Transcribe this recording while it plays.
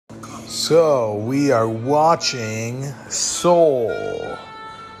So, we are watching Soul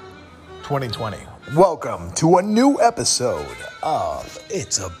 2020. Welcome to a new episode of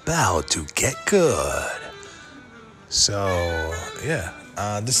It's About to Get Good. So,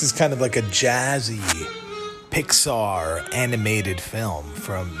 this is kind of like a jazzy Pixar animated film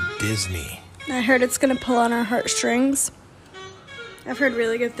from Disney. I heard it's going to pull on our heartstrings. I've heard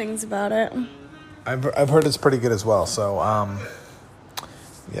really good things about it. I've heard it's pretty good as well, so,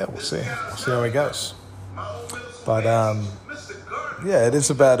 we'll see. We'll see how it goes. But, it is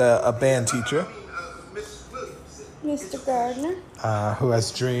about a band teacher. Mr. Gardner. Who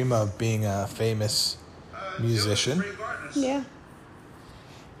has a dream of being a famous musician. Yeah.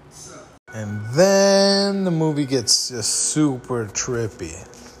 And then the movie gets just super trippy.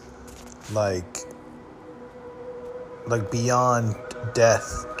 Like beyond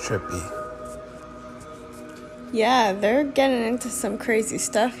death trippy. Yeah, they're getting into some crazy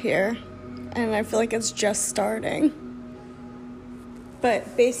stuff here. And I feel like it's just starting.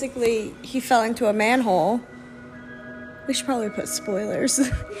 But basically, he fell into a manhole. We should probably put spoilers.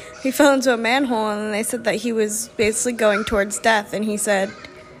 He fell into a manhole, and they said that he was basically going towards death. And he said,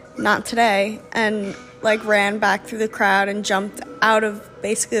 not today. And, ran back through the crowd and jumped out of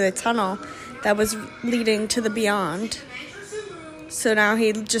basically the tunnel that was leading to the beyond. So now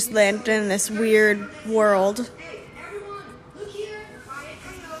he just landed in this weird world.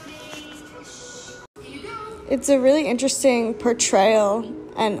 It's a really interesting portrayal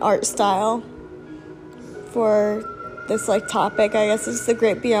and art style for this topic. I guess it's the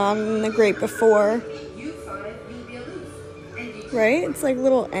great beyond and the great before. Right? It's like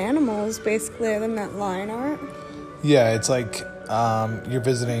little animals basically in that line art. Yeah, it's like you're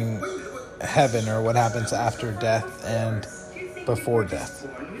visiting heaven or what happens after death and before death.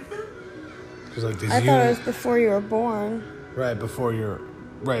 I thought it was before you were born. Right before you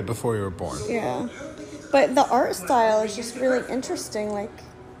were born. Yeah. But the art style is just really interesting.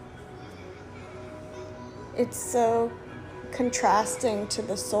 It's so contrasting to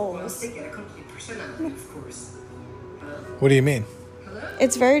the souls. What do you mean?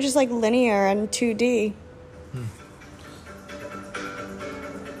 It's very just linear and 2D.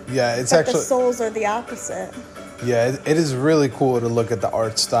 Yeah, it's but actually... the souls are the opposite. Yeah, it is really cool to look at the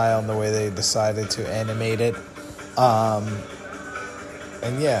art style and the way they decided to animate it.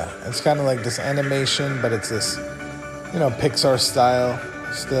 And it's kind of like this animation, but it's this, Pixar style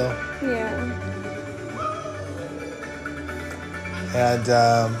still. Yeah. And,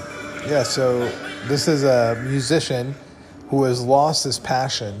 so this is a musician who has lost his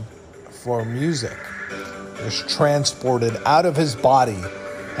passion for music. Is transported out of his body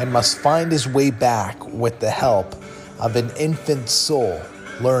and must find his way back with the help of an infant soul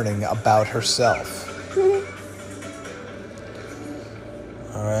learning about herself.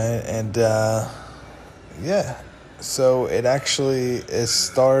 All right, and so it actually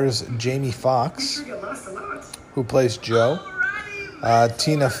stars Jamie Foxx, who plays Joe,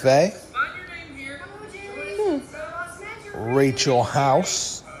 Tina Fey, Rachel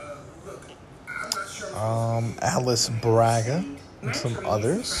House, Alice Braga, and some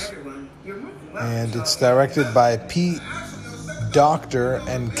others. And it's directed by Pete Docter,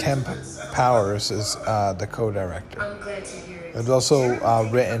 and Kemp Powers is the co-director. It's also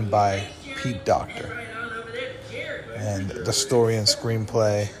written by Pete Docter. And the story and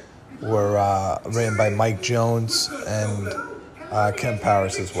screenplay were written by Mike Jones and Kemp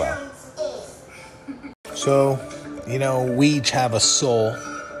Powers as well. So, we each have a soul,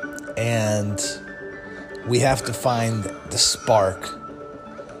 and we have to find the spark,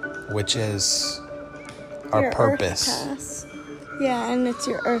 which is our your purpose. Earth pass. Yeah, and it's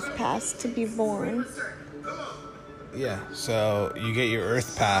your Earth pass to be born. Yeah, so you get your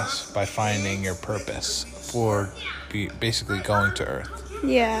Earth pass by finding your purpose for basically going to Earth.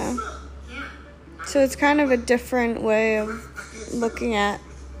 Yeah. So it's kind of a different way of looking at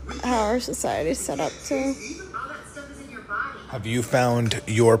how our society's set up too. Have you found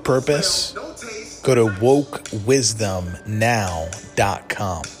your purpose? Go to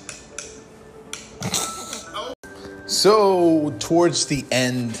wokewisdomnow.com. So, towards the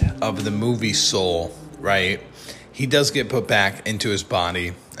end of the movie Soul, right, he does get put back into his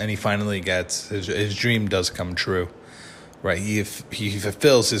body, and he finally gets, his dream does come true, right? He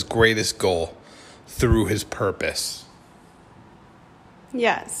fulfills his greatest goal through his purpose.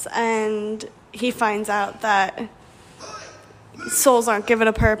 Yes, and he finds out that souls aren't given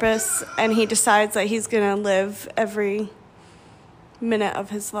a purpose, and he decides that he's going to live every minute of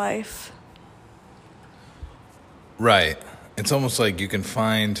his life. Right. It's almost like you can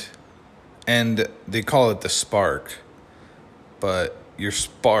find, and they call it the spark, but your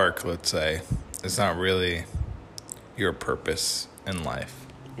spark, let's say, is not really your purpose in life.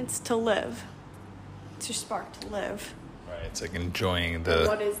 It's to live. It's your spark to live. Right. It's like enjoying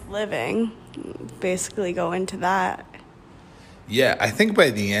What is living? Basically go into that. Yeah, I think by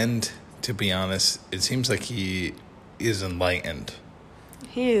the end, to be honest, it seems like he is enlightened.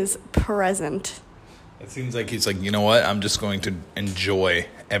 He is present. It seems like he's like, you know what? I'm just going to enjoy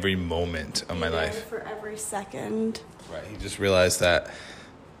every moment of my life. For every second. Right. He just realized that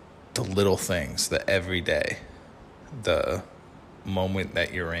the little things, the everyday, the moment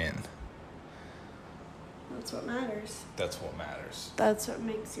that you're in. That's what matters. That's what matters. That's what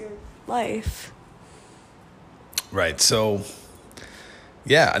makes your life. Right. So,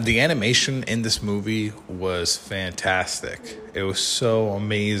 yeah, the animation in this movie was fantastic. It was so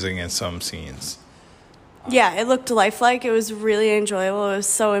amazing in some scenes. Yeah, it looked lifelike. It was really enjoyable. It was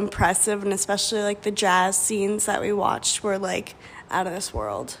so impressive, and especially like the jazz scenes that we watched were like out of this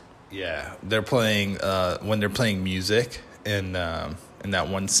world. Yeah, they're playing when they're playing music in that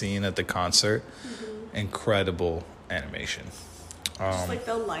one scene at the concert. Mm-hmm. Incredible animation. Just like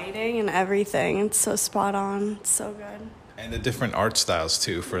the lighting and everything. It's so spot on. It's so good. And the different art styles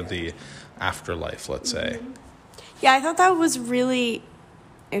too for the afterlife, let's say. Yeah, I thought that was really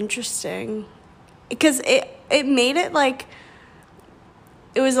interesting. Because it made it like,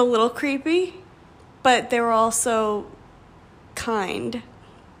 it was a little creepy, but they were also kind.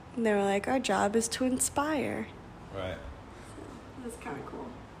 And they were like, our job is to inspire. Right. That's kind of cool.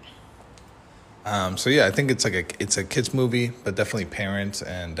 So yeah, I think it's a kids movie, but definitely parents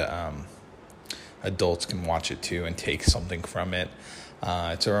and adults can watch it too and take something from it.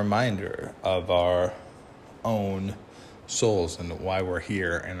 It's a reminder of our own souls and why we're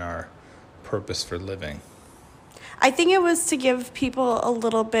here and our purpose for living. I think it was to give people a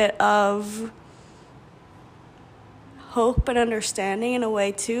little bit of hope and understanding in a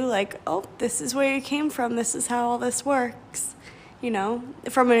way too, like, oh, this is where you came from, this is how all this works, you know,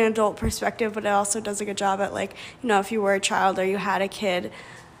 from an adult perspective. But it also does a good job at, like, you know, if you were a child or you had a kid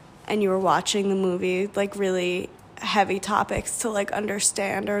and you were watching the movie, like really heavy topics to like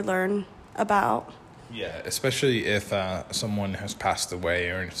understand or learn about. Yeah, especially if someone has passed away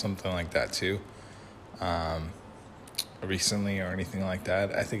or something like that too, recently or anything like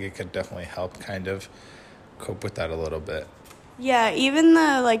that. I think it could definitely help kind of cope with that a little bit. Yeah, even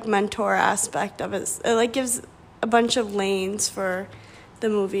the like mentor aspect of it like gives a bunch of lanes for the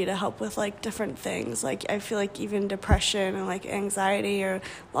movie to help with like different things. Like I feel like even depression and like anxiety or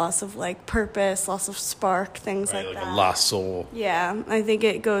loss of like purpose, loss of spark, things like that. A lost soul. Yeah, I think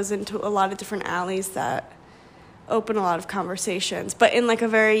it goes into a lot of different alleys that open a lot of conversations, but in like a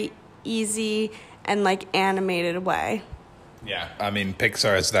very easy and like animated way. Yeah, I mean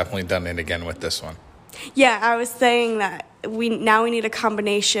Pixar has definitely done it again with this one. Yeah, I was saying that we need a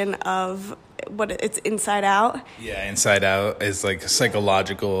combination of what it's Inside Out. Yeah, Inside Out is like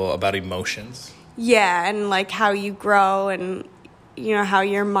psychological about emotions. Yeah, and like how you grow and, you know, how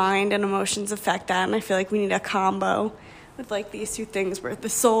your mind and emotions affect that. And I feel like we need a combo with like these two things where the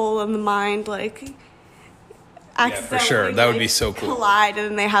soul and the mind like accidentally, yeah, for sure. That would be so cool. Collide,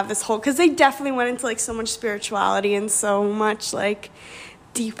 and then they have this whole, because they definitely went into like so much spirituality and so much like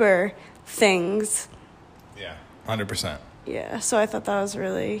deeper things. Yeah, 100%. Yeah, so I thought it was a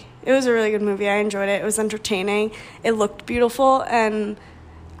really good movie. I enjoyed it. It was entertaining. It looked beautiful, and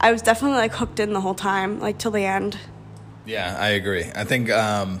I was definitely like hooked in the whole time, like till the end. Yeah, I agree. I think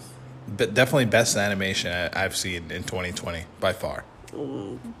but definitely best animation I've seen in 2020 by far.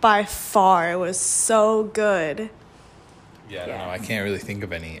 By far, it was so good. Yeah, I don't know. I can't really think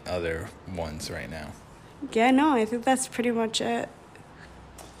of any other ones right now. Yeah, no, I think that's pretty much it.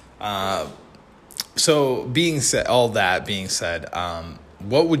 So all that being said,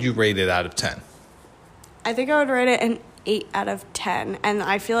 what would you rate it out of 10? I think I would rate it an 8 out of 10. And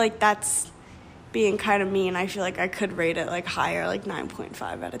I feel like that's being kind of mean. I feel like I could rate it like higher, like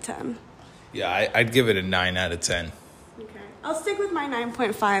 9.5 out of 10. Yeah, I'd give it a 9 out of 10. Okay. I'll stick with my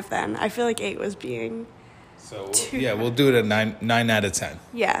 9.5 then. I feel like 8 was being we'll do it a 9 out of 10.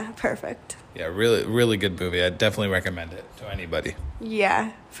 Yeah, perfect. Yeah, really, really good movie. I definitely recommend it to anybody.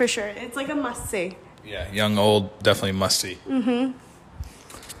 Yeah, for sure. It's like a must-see. Yeah, young, old, definitely must-see. Mm-hmm.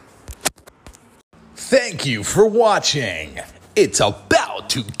 Thank you for watching. It's about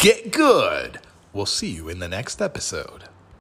to get good. We'll see you in the next episode.